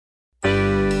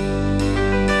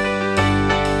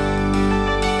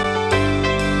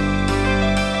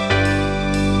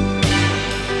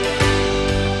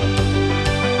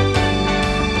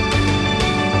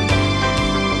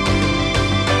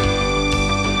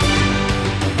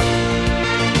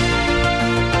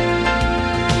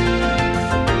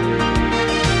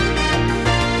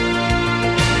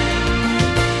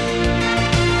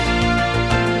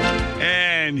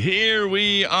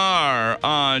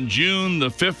June the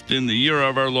 5th in the year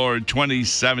of our Lord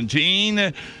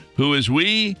 2017. Who is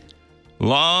we?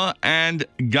 Law and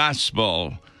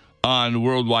Gospel. On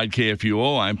Worldwide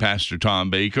KFUO, I'm Pastor Tom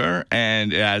Baker,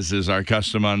 and as is our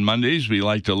custom on Mondays, we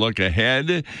like to look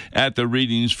ahead at the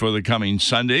readings for the coming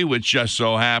Sunday, which just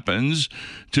so happens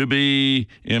to be,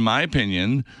 in my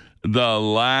opinion, the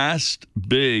last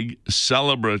big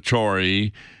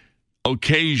celebratory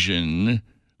occasion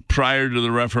prior to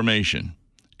the Reformation,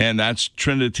 and that's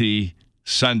Trinity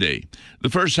Sunday.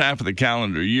 The first half of the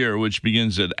calendar year, which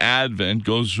begins at Advent,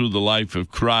 goes through the life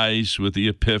of Christ with the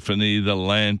Epiphany, the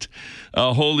Lent,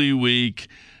 Holy Week,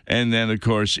 and then, of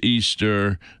course,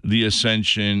 Easter, the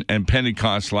Ascension, and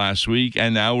Pentecost last week,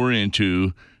 and now we're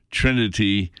into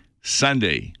Trinity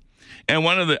Sunday. And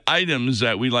one of the items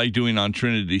that we like doing on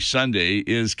Trinity Sunday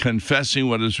is confessing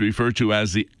what is referred to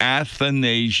as the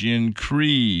Athanasian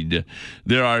Creed.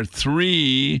 There are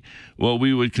three, what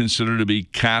we would consider to be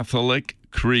Catholic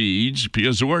creeds,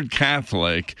 because the word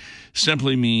Catholic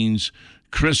simply means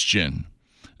Christian,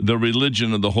 the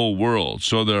religion of the whole world.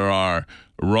 So there are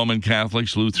Roman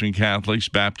Catholics, Lutheran Catholics,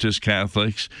 Baptist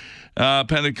Catholics,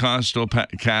 Pentecostal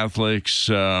Catholics,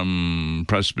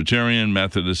 Presbyterian,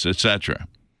 Methodists, etc.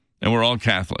 And we're all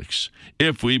Catholics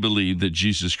if we believe that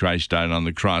Jesus Christ died on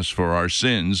the cross for our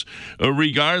sins,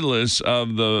 regardless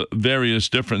of the various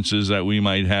differences that we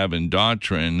might have in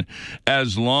doctrine,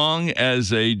 as long as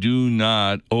they do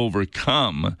not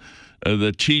overcome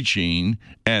the teaching.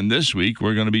 And this week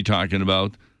we're going to be talking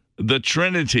about the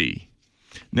Trinity.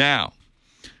 Now,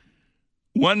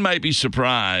 one might be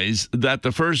surprised that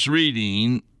the first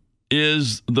reading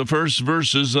is the first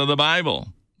verses of the Bible.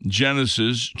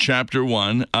 Genesis chapter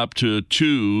 1 up to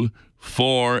 2,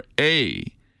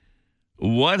 4a.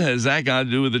 What has that got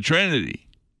to do with the Trinity?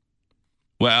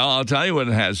 Well, I'll tell you what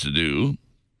it has to do.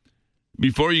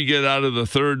 Before you get out of the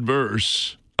third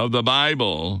verse of the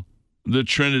Bible, the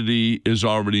Trinity is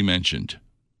already mentioned.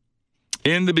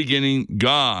 In the beginning,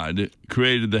 God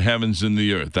created the heavens and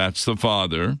the earth. That's the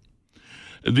Father.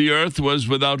 The earth was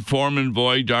without form and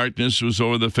void. Darkness was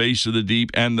over the face of the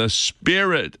deep, and the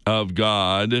Spirit of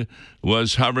God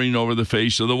was hovering over the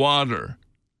face of the water.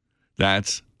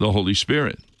 That's the Holy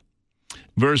Spirit.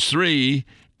 Verse 3,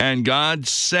 and God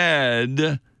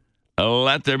said,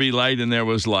 let there be light, and there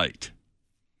was light.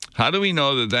 How do we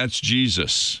know that that's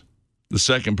Jesus, the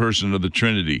second person of the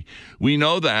Trinity? We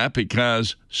know that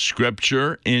because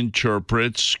Scripture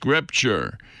interprets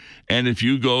Scripture. And if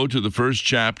you go to the first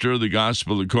chapter of the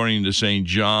Gospel according to St.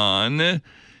 John,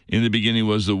 in the beginning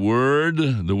was the Word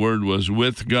was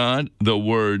with God, the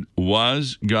Word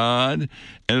was God.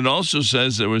 And it also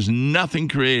says there was nothing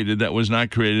created that was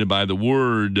not created by the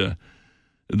Word.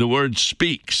 The Word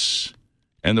speaks,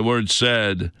 and the Word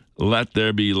said, let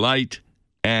there be light,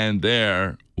 and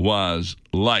there was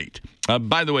light.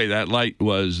 By the way, that light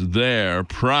was there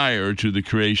prior to the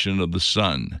creation of the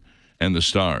sun and the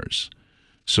stars.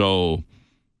 So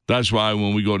that's why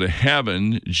when we go to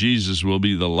heaven, Jesus will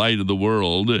be the light of the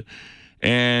world,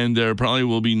 and there probably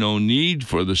will be no need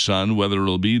for the sun, whether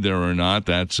it'll be there or not.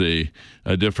 That's a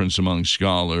difference among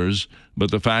scholars.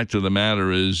 But the fact of the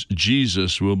matter is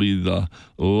Jesus will be the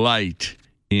light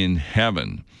in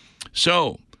heaven.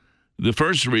 So the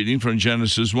first reading from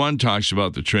Genesis 1 talks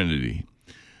about the Trinity.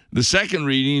 The second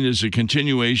reading is a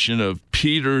continuation of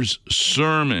Peter's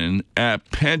sermon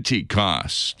at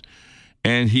Pentecost.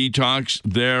 And he talks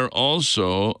there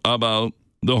also about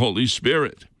the Holy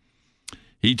Spirit.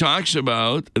 He talks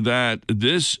about that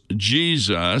this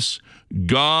Jesus,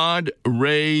 God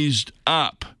raised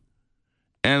up,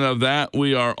 and of that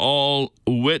we are all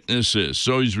witnesses.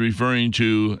 So he's referring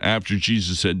to after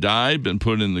Jesus had died, been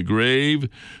put in the grave,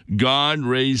 God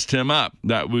raised him up.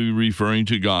 That would be referring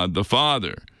to God the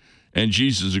Father. And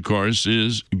Jesus, of course,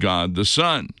 is God the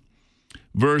Son.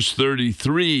 Verse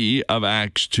 33 of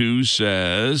Acts 2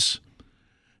 says,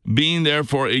 being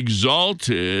therefore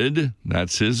exalted,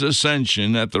 that's his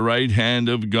ascension, at the right hand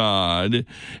of God,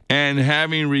 and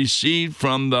having received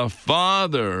from the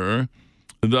Father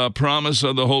the promise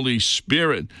of the Holy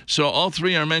Spirit. So all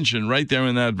three are mentioned right there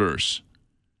in that verse.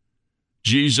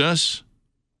 Jesus,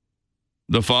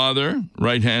 the Father,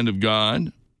 right hand of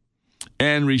God,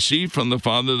 and received from the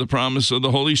Father the promise of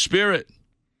the Holy Spirit.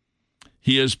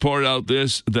 He has poured out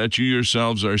this that you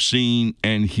yourselves are seeing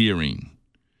and hearing.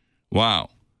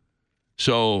 Wow.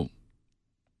 So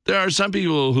there are some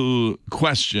people who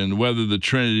question whether the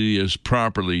Trinity is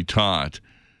properly taught.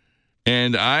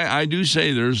 And I do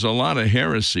say there's a lot of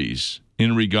heresies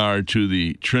in regard to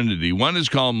the Trinity. One is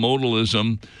called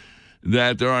modalism,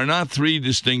 that there are not three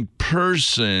distinct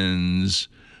persons,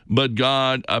 but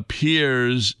God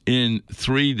appears in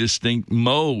three distinct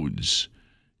modes.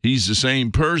 He's the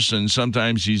same person.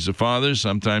 Sometimes he's the Father,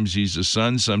 sometimes he's the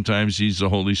Son, sometimes he's the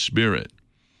Holy Spirit.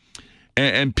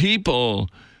 And people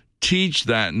teach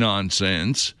that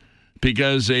nonsense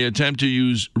because they attempt to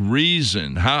use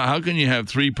reason. How can you have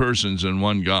three persons in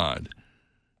one God?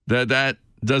 That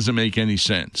doesn't make any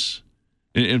sense.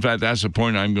 In fact, that's the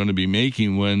point I'm going to be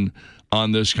making when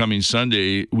on this coming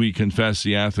Sunday we confess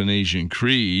the Athanasian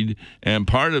Creed, and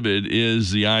part of it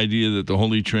is the idea that the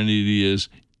Holy Trinity is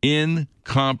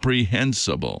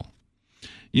incomprehensible.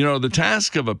 You know, the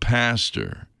task of a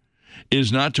pastor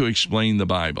is not to explain the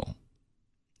Bible,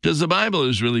 because the Bible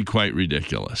is really quite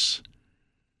ridiculous.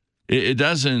 It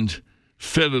doesn't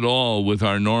fit at all with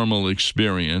our normal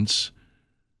experience.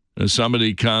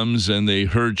 Somebody comes and they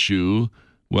hurt you,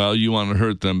 well, you want to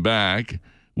hurt them back.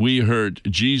 We hurt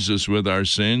Jesus with our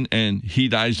sin, and he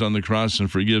dies on the cross and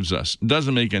forgives us. It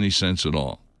doesn't make any sense at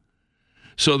all.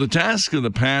 So the task of the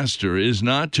pastor is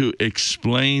not to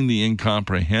explain the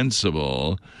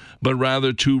incomprehensible, but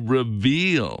rather to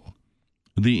reveal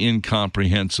the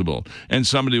incomprehensible. And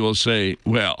somebody will say,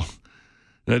 well,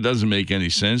 that doesn't make any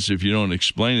sense. If you don't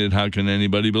explain it, how can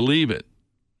anybody believe it?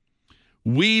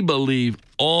 We believe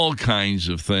all kinds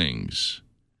of things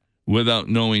without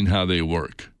knowing how they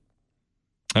work.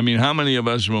 I mean, how many of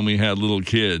us, when we had little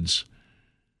kids,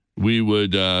 we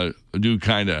would do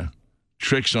kind of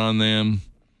tricks on them?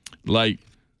 Like,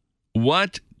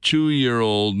 what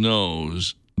 2-year-old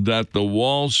knows that the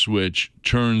wall switch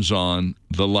turns on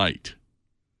the light?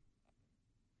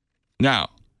 Now,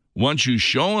 once you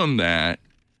show him that,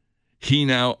 he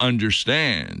now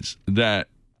understands that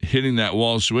hitting that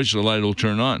wall switch, the light will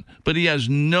turn on. But he has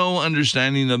no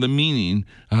understanding of the meaning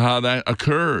of how that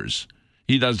occurs.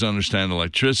 He doesn't understand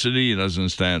electricity. He doesn't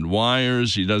understand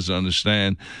wires. He doesn't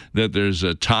understand that there's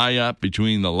a tie-up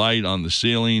between the light on the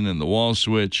ceiling and the wall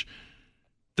switch.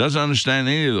 Doesn't understand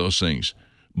any of those things.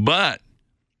 But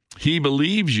he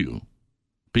believes you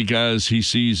because he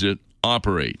sees it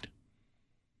operate.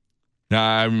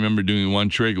 Now, I remember doing one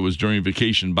trick. It was during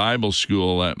Vacation Bible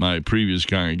School at my previous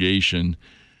congregation,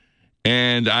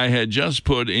 and I had just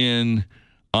put in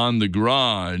on the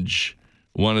garage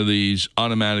one of these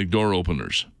automatic door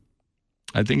openers.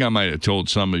 I think I might have told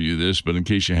some of you this, but in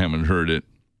case you haven't heard it.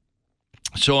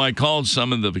 So I called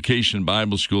some of the Vacation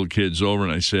Bible School kids over,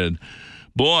 and I said,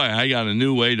 boy, I got a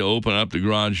new way to open up the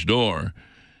garage door.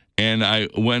 And I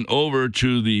went over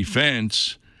to the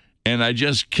fence, and I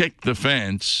just kicked the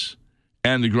fence,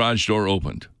 and the garage door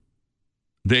opened.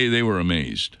 They were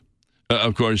amazed.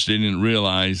 Of course, they didn't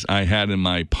realize I had in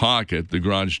my pocket the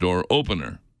garage door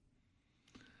opener.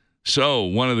 So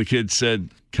one of the kids said,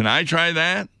 can I try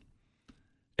that?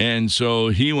 And so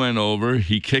he went over,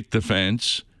 he kicked the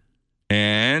fence,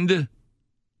 and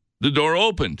the door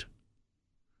opened.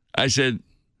 I said,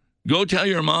 go tell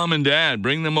your mom and dad,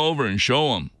 bring them over and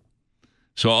show them.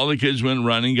 So all the kids went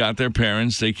running, got their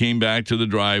parents. They came back to the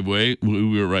driveway.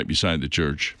 We were right beside the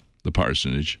church, the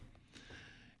parsonage.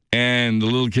 And the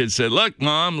little kid said, look,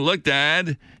 Mom, look,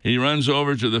 Dad. He runs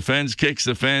over to the fence, kicks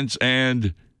the fence,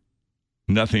 and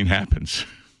nothing happens.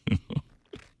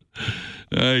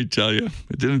 I tell you,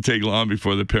 it didn't take long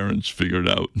before the parents figured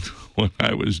out what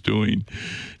I was doing.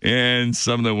 And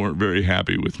some of them weren't very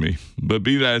happy with me. But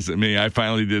be that as it may, I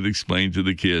finally did explain to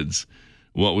the kids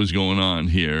what was going on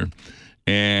here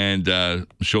and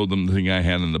showed them the thing I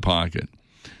had in the pocket.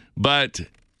 But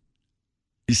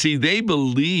you see, they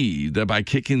believed that by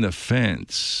kicking the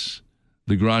fence,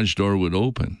 the garage door would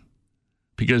open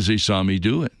because they saw me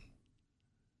do it.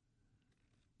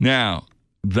 Now,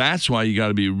 that's why you got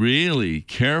to be really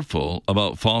careful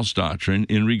about false doctrine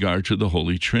in regard to the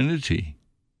Holy Trinity.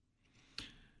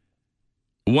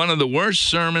 One of the worst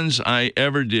sermons I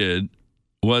ever did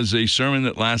was a sermon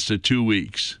that lasted 2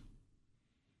 weeks.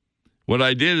 What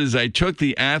I did is I took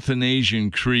the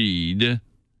Athanasian Creed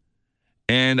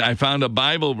and I found a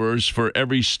Bible verse for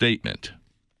every statement.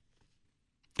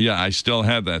 Yeah, I still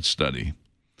have that study.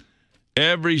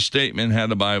 Every statement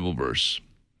had a Bible verse.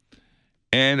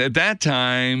 And at that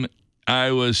time,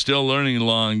 I was still learning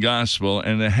law and gospel,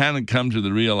 and I hadn't come to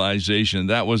the realization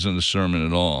that wasn't a sermon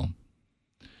at all.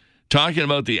 Talking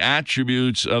about the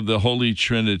attributes of the Holy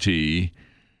Trinity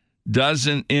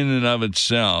doesn't in and of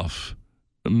itself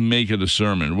make it a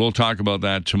sermon. We'll talk about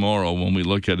that tomorrow when we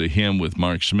look at a hymn with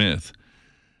Mark Smith.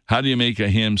 How do you make a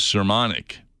hymn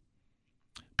sermonic?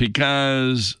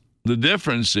 Because the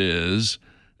difference is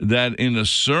that in a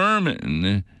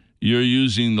sermon, you're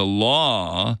using the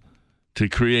law to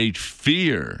create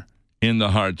fear in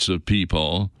the hearts of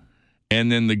people,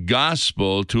 and then the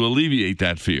gospel to alleviate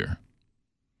that fear.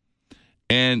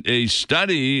 And a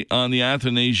study on the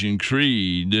Athanasian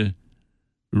Creed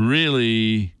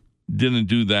really didn't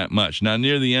do that much. Now,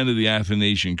 near the end of the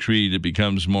Athanasian Creed, it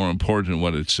becomes more important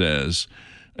what it says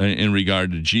in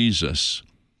regard to Jesus.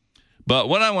 But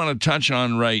what I want to touch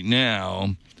on right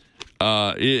now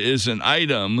is an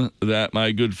item that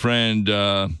my good friend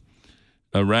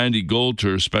Randy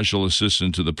Golter, Special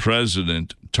Assistant to the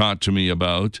President, taught to me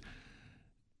about.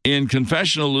 In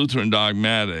Confessional Lutheran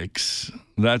Dogmatics,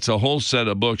 that's a whole set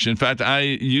of books. In fact, I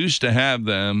used to have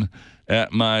them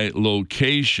at my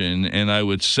location, and I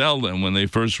would sell them when they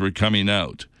first were coming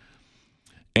out.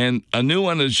 And a new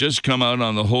one has just come out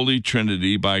on the Holy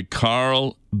Trinity by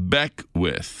Carl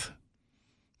Beckwith.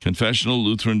 Confessional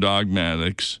Lutheran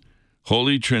Dogmatics,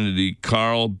 Holy Trinity,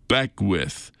 Carl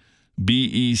Beckwith,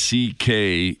 Beckwith.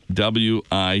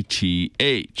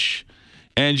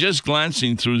 And just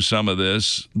glancing through some of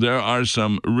this, there are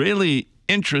some really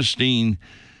interesting,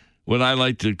 what I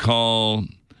like to call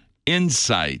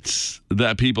insights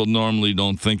that people normally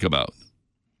don't think about.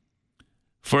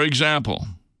 For example,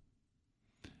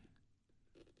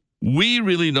 we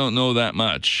really don't know that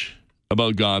much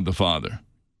about God the Father.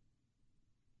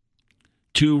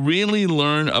 To really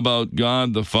learn about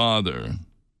God the Father,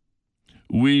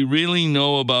 we really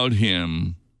know about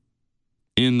him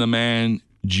in the man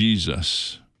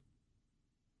Jesus.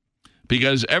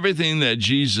 Because everything that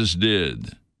Jesus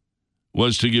did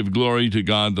was to give glory to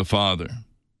God the Father.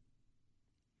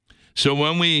 So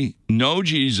when we know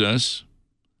Jesus,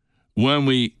 when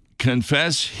we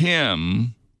confess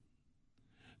him,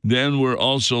 then we're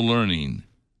also learning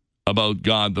about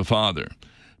God the Father.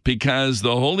 Because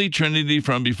the Holy Trinity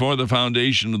from before the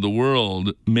foundation of the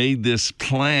world made this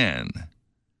plan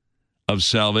of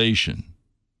salvation.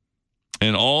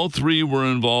 And all three were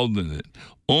involved in it.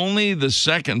 Only the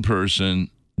second person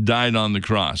died on the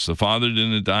cross. The Father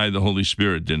didn't die, the Holy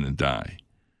Spirit didn't die.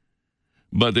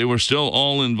 But they were still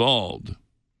all involved.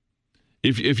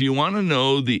 If you want to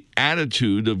know the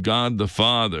attitude of God the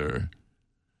Father,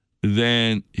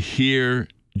 then hear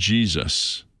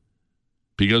Jesus.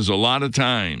 Because a lot of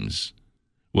times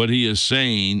what he is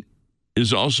saying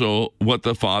is also what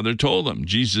the Father told him.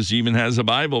 Jesus even has a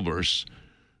Bible verse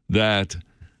that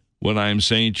what I am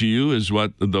saying to you is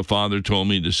what the Father told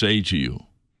me to say to you.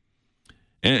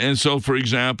 And so, for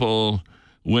example,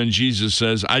 when Jesus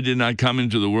says, I did not come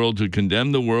into the world to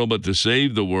condemn the world, but to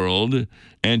save the world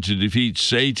and to defeat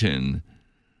Satan,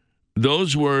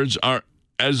 those words are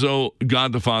as though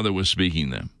God the Father was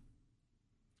speaking them.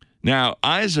 Now,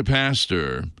 I, as a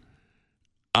pastor,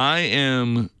 I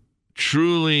am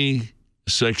truly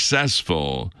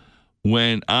successful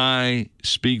when I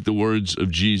speak the words of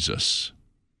Jesus.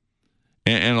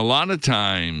 And a lot of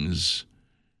times,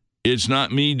 it's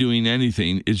not me doing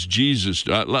anything, it's Jesus.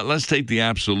 Let's take the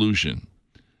absolution.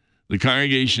 The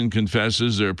congregation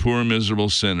confesses they're poor, miserable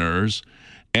sinners,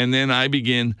 and then I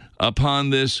begin,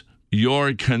 upon this,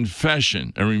 your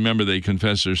confession. And remember, they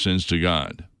confess their sins to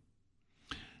God.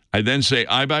 I then say,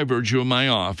 I, by virtue of my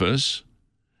office,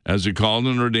 as a called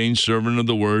and ordained servant of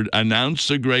the word, announce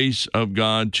the grace of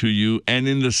God to you, and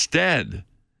in the stead,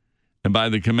 and by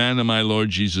the command of my Lord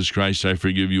Jesus Christ, I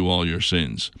forgive you all your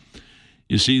sins.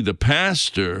 You see, the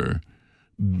pastor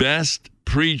best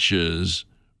preaches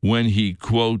when he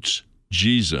quotes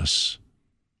Jesus.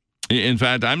 In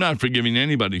fact, I'm not forgiving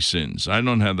anybody's sins. I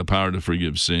don't have the power to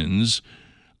forgive sins.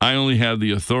 I only have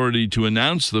the authority to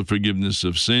announce the forgiveness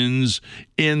of sins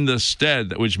in the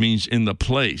stead, which means in the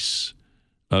place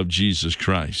of Jesus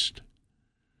Christ.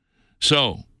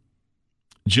 So,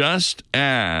 just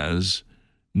as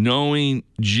knowing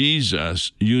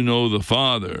Jesus, you know the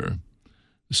Father,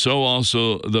 so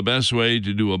also the best way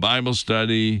to do a Bible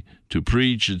study, to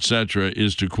preach, etc.,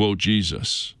 is to quote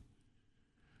Jesus.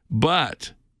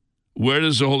 But where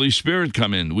does the Holy Spirit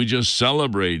come in? We just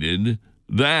celebrated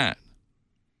that.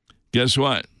 Guess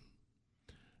what?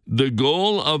 The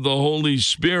goal of the Holy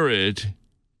Spirit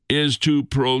is to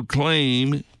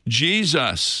proclaim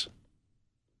Jesus.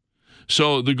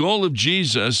 So the goal of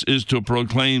Jesus is to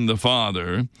proclaim the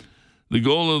Father. The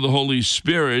goal of the Holy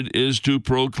Spirit is to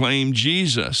proclaim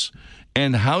Jesus.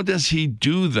 And how does he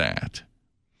do that?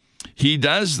 He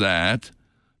does that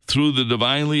through the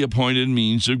divinely appointed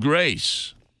means of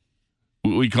grace.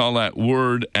 We call that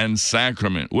word and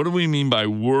sacrament. What do we mean by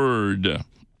word?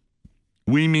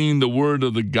 We mean the word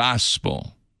of the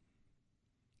gospel.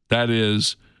 That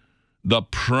is, the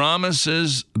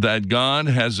promises that God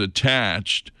has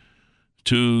attached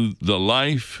to the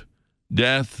life,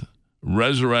 death,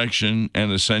 resurrection,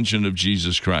 and ascension of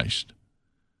Jesus Christ.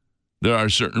 There are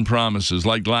certain promises.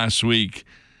 Like last week,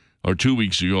 or 2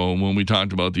 weeks ago when we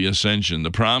talked about the ascension.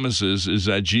 The promise is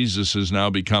that Jesus has now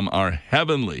become our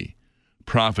heavenly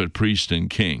prophet, priest, and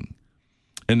king.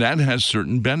 And that has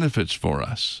certain benefits for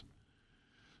us.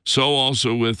 So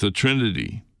also with the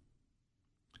Trinity.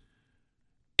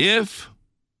 If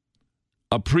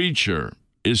a preacher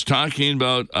is talking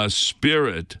about a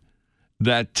spirit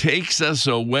that takes us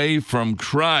away from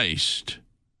Christ,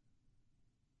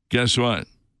 guess what?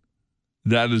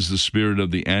 That is the spirit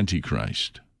of the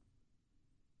Antichrist.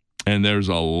 And there's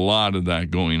a lot of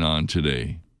that going on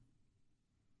today.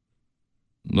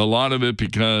 A lot of it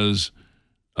because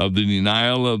of the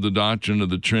denial of the doctrine of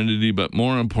the Trinity, but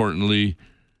more importantly,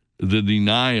 the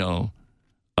denial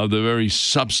of the very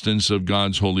substance of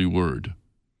God's holy word.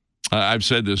 I've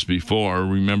said this before.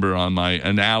 Remember on my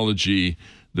analogy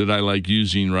that I like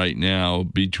using right now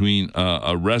between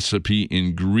a recipe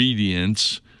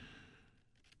ingredients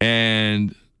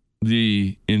and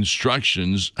the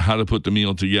instructions how to put the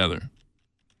meal together.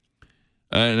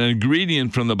 An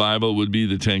ingredient from the Bible would be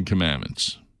the Ten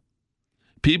Commandments.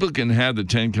 People can have the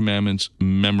Ten Commandments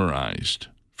memorized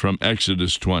from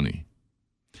Exodus 20.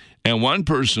 And one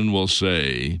person will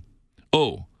say,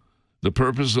 oh, the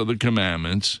purpose of the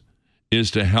commandments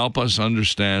is to help us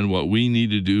understand what we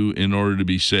need to do in order to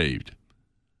be saved.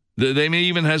 They may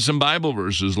even have some Bible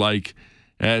verses like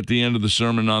at the end of the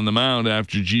Sermon on the Mount,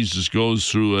 after Jesus goes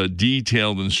through a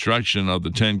detailed instruction of the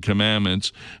Ten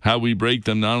Commandments, how we break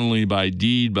them not only by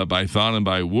deed, but by thought and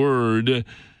by word.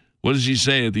 What does he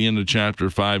say at the end of chapter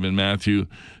 5 in Matthew?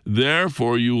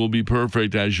 Therefore you will be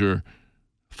perfect as your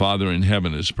Father in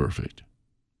heaven is perfect.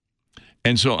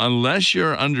 And so unless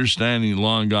you're understanding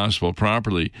law and gospel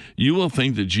properly, you will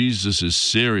think that Jesus is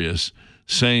serious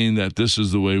saying that this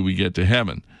is the way we get to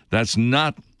heaven. That's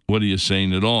not what he is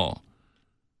saying at all.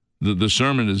 The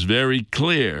sermon is very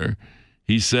clear.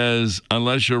 He says,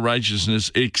 unless your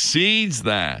righteousness exceeds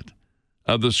that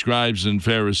of the scribes and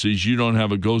Pharisees, you don't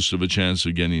have a ghost of a chance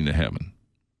of getting to heaven.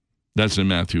 That's in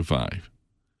Matthew 5.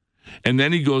 And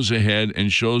then he goes ahead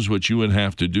and shows what you would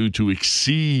have to do to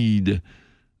exceed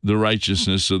the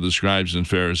righteousness of the scribes and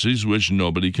Pharisees, which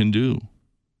nobody can do.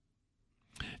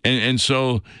 And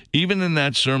so even in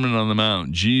that Sermon on the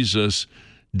Mount, Jesus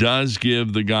does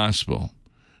give the gospel.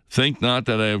 Think not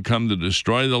that I have come to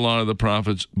destroy the law of the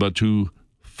prophets, but to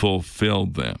fulfill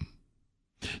them.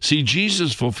 See,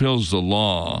 Jesus fulfills the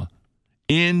law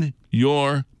in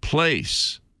your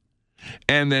place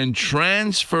and then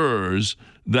transfers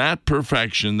that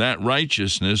perfection, that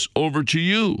righteousness over to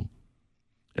you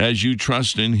as you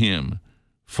trust in him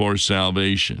for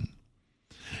salvation.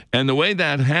 And the way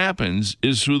that happens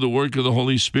is through the work of the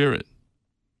Holy Spirit.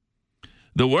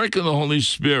 The work of the Holy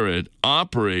Spirit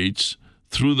operates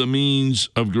through the means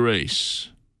of grace.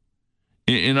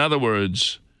 In other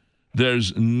words,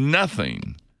 there's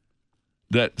nothing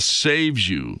that saves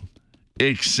you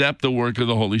except the work of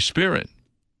the Holy Spirit.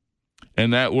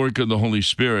 And that work of the Holy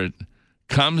Spirit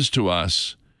comes to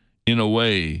us in a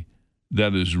way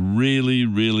that is really,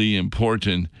 really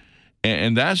important.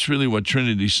 And that's really what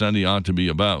Trinity Sunday ought to be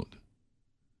about.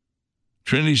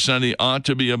 Trinity Sunday ought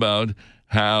to be about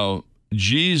how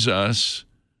Jesus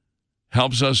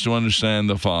helps us to understand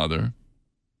the Father,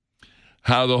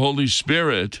 how the Holy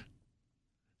Spirit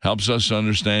helps us to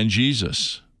understand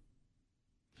Jesus.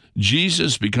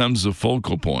 Jesus becomes the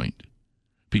focal point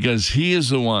because he is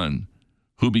the one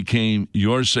who became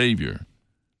your Savior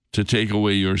to take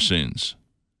away your sins.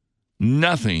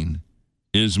 Nothing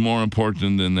is more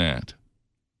important than that.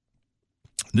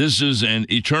 This is an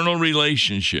eternal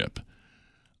relationship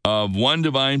of one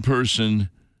divine person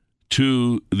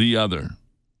to the other.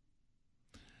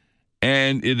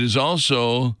 And it is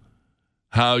also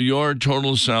how your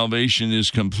total salvation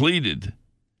is completed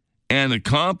and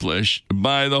accomplished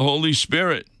by the Holy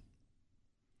Spirit.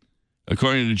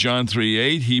 According to John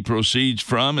 3:8, he proceeds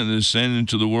from and is sent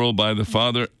into the world by the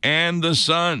Father and the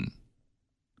Son.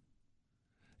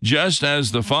 Just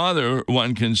as the Father,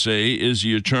 one can say, is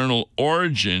the eternal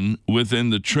origin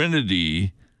within the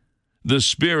Trinity, the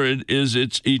Spirit is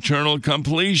its eternal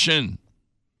completion.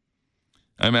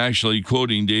 I'm actually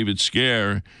quoting David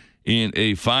Scare in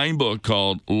a fine book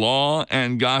called Law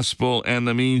and Gospel and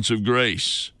the Means of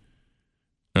Grace.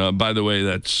 By the way,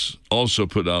 that's also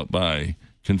put out by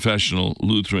Confessional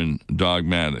Lutheran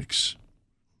Dogmatics.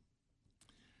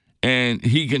 And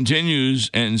he continues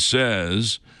and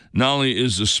says, not only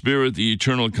is the Spirit the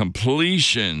eternal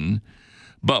completion,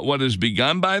 but what is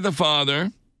begun by the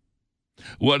Father,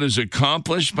 what is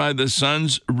accomplished by the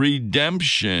Son's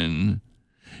redemption,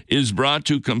 is brought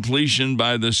to completion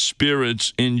by the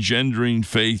Spirit's engendering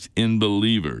faith in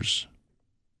believers.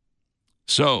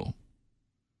 So,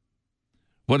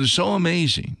 what is so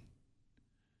amazing,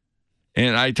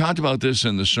 and I talked about this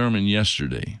in the sermon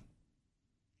yesterday,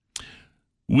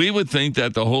 we would think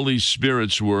that the Holy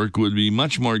Spirit's work would be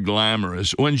much more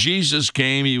glamorous. When Jesus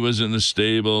came, he was in the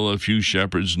stable. A few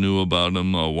shepherds knew about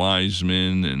him, wise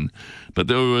men, but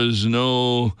there was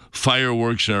no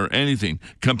fireworks or anything.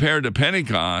 Compared to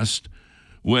Pentecost,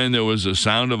 when there was a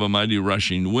sound of a mighty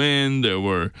rushing wind, there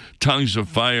were tongues of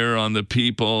fire on the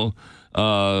people,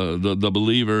 the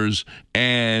believers,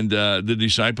 and the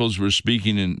disciples were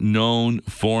speaking in known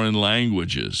foreign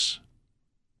languages.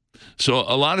 So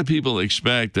a lot of people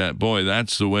expect that, boy,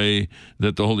 that's the way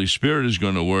that the Holy Spirit is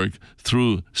going to work,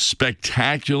 through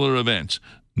spectacular events.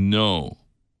 No.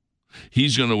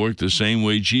 He's going to work the same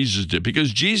way Jesus did,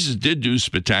 because Jesus did do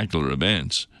spectacular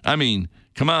events. I mean,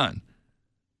 come on.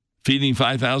 Feeding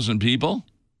 5,000 people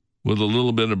with a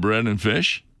little bit of bread and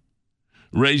fish,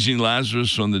 raising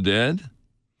Lazarus from the dead.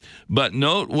 But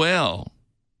note well,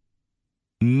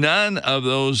 none of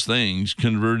those things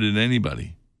converted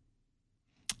anybody.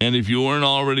 And if you weren't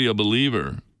already a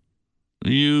believer,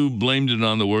 you blamed it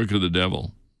on the work of the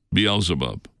devil,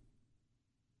 Beelzebub.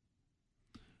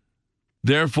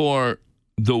 Therefore,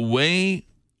 the way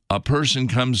a person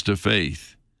comes to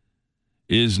faith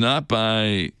is not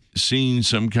by seeing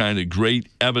some kind of great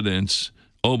evidence,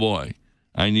 oh boy,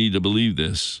 I need to believe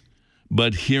this,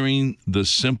 but hearing the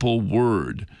simple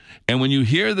word. And when you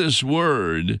hear this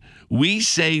word, we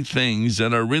say things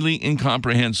that are really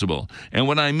incomprehensible. And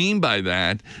what I mean by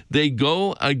that, they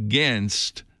go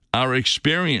against our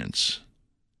experience.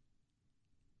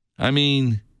 I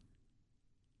mean,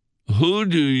 who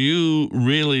do you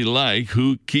really like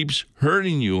who keeps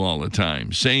hurting you all the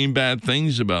time, saying bad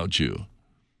things about you?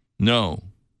 No.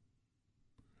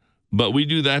 But we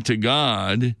do that to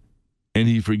God, and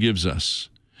he forgives us,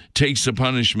 takes the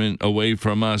punishment away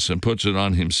from us and puts it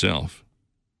on himself.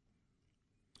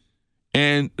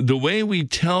 And the way we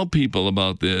tell people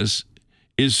about this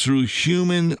is through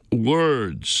human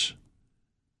words,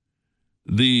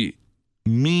 the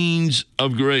means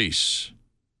of grace.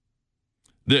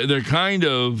 They're kind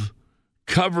of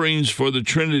coverings for the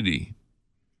Trinity,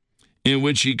 in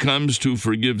which he comes to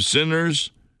forgive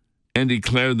sinners and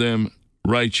declare them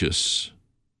righteous.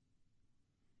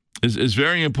 It's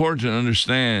very important to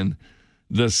understand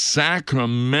the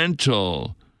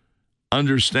sacramental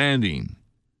understanding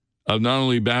of not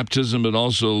only baptism, but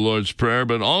also the Lord's Prayer,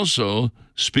 but also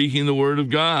speaking the Word of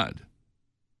God.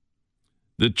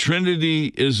 The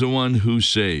Trinity is the one who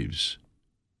saves.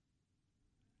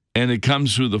 And it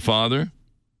comes through the Father,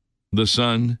 the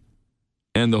Son,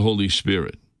 and the Holy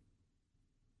Spirit.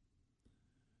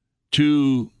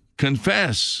 To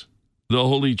confess the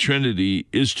Holy Trinity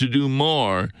is to do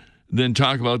more than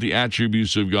talk about the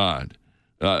attributes of God.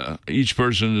 Each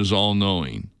person is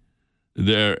all-knowing.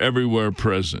 They're everywhere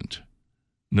present.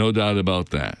 No doubt about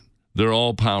that. They're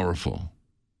all powerful.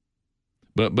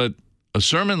 But a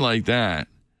sermon like that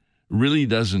really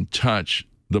doesn't touch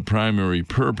the primary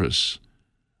purpose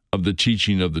of the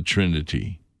teaching of the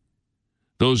Trinity.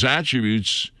 Those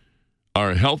attributes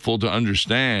are helpful to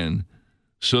understand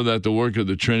so that the work of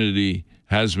the Trinity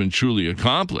has been truly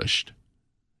accomplished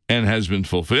and has been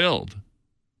fulfilled.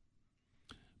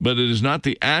 But it is not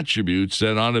the attributes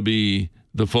that ought to be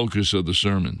the focus of the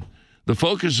sermon. The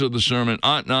focus of the sermon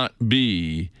ought not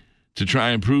be to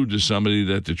try and prove to somebody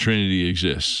that the Trinity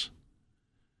exists.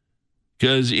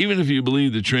 Because even if you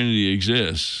believe the Trinity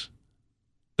exists,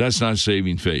 that's not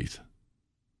saving faith.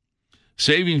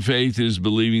 Saving faith is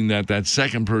believing that that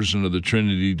second person of the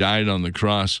Trinity died on the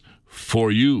cross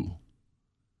for you.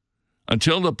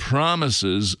 Until the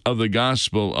promises of the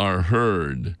gospel are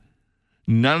heard,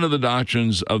 none of the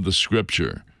doctrines of the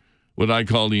Scripture, what I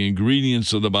call the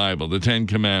ingredients of the Bible, the Ten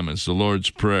Commandments, the Lord's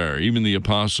Prayer, even the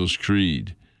Apostles'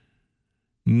 Creed,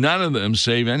 none of them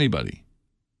save anybody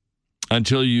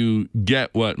until you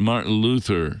get what Martin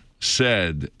Luther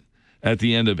said at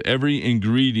the end of every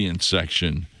ingredient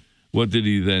section. What did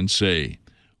he then say?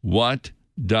 What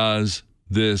does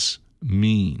this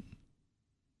mean?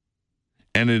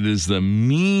 And it is the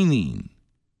meaning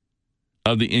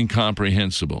of the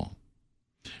incomprehensible,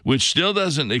 which still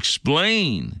doesn't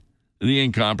explain the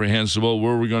incomprehensible,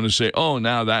 where we're going to say, oh,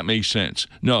 now that makes sense.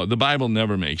 No, the Bible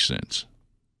never makes sense.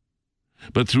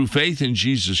 But through faith in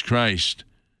Jesus Christ,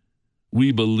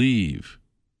 we believe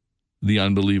the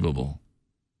unbelievable.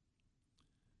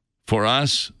 For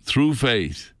us, through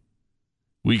faith,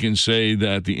 we can say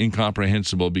that the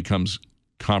incomprehensible becomes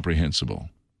comprehensible,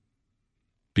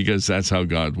 because that's how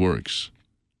God works.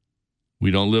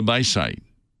 We don't live by sight.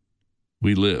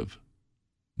 We live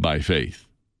by faith.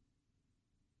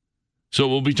 So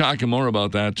we'll be talking more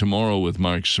about that tomorrow with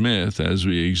Mark Smith as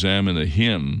we examine a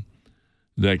hymn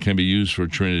that can be used for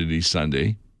Trinity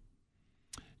Sunday.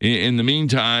 In the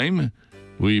meantime,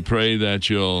 we pray that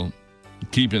you'll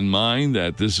keep in mind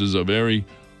that this is a very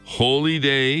holy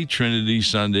day, Trinity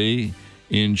Sunday,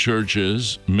 in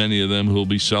churches, many of them who will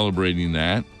be celebrating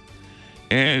that.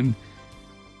 And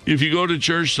if you go to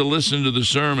church to listen to the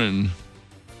sermon,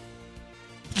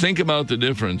 think about the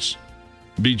difference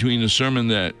between a sermon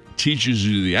that teaches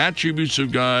you the attributes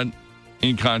of God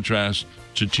in contrast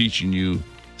to teaching you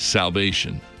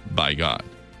salvation by God.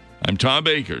 I'm Tom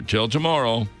Baker. Till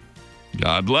tomorrow,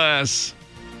 God bless.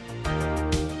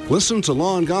 Listen to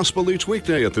Law and Gospel each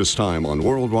weekday at this time on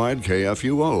Worldwide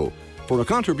KFUO. For a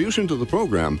contribution to the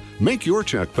program, make your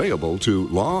check payable to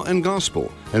Law and Gospel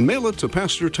and mail it to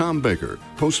Pastor Tom Baker,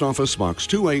 Post Office Box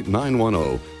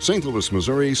 28910, St. Louis,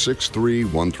 Missouri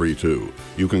 63132.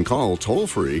 You can call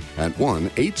toll-free at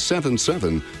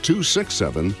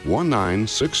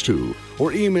 1-877-267-1962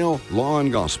 or email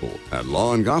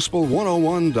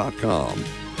lawandgospel@lawandgospel101.com.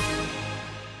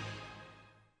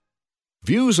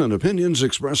 Views and opinions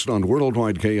expressed on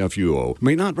Worldwide KFUO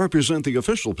may not represent the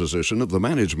official position of the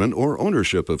management or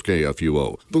ownership of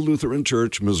KFUO, the Lutheran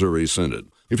Church Missouri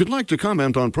Synod. If you'd like to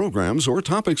comment on programs or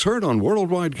topics heard on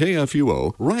Worldwide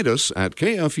KFUO, write us at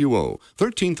KFUO,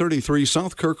 1333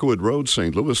 South Kirkwood Road,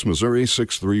 St. Louis, Missouri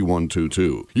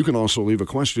 63122. You can also leave a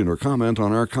question or comment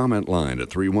on our comment line at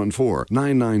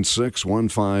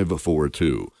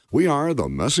 314-996-1542. We are the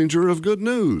messenger of good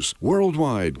news,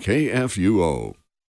 Worldwide KFUO.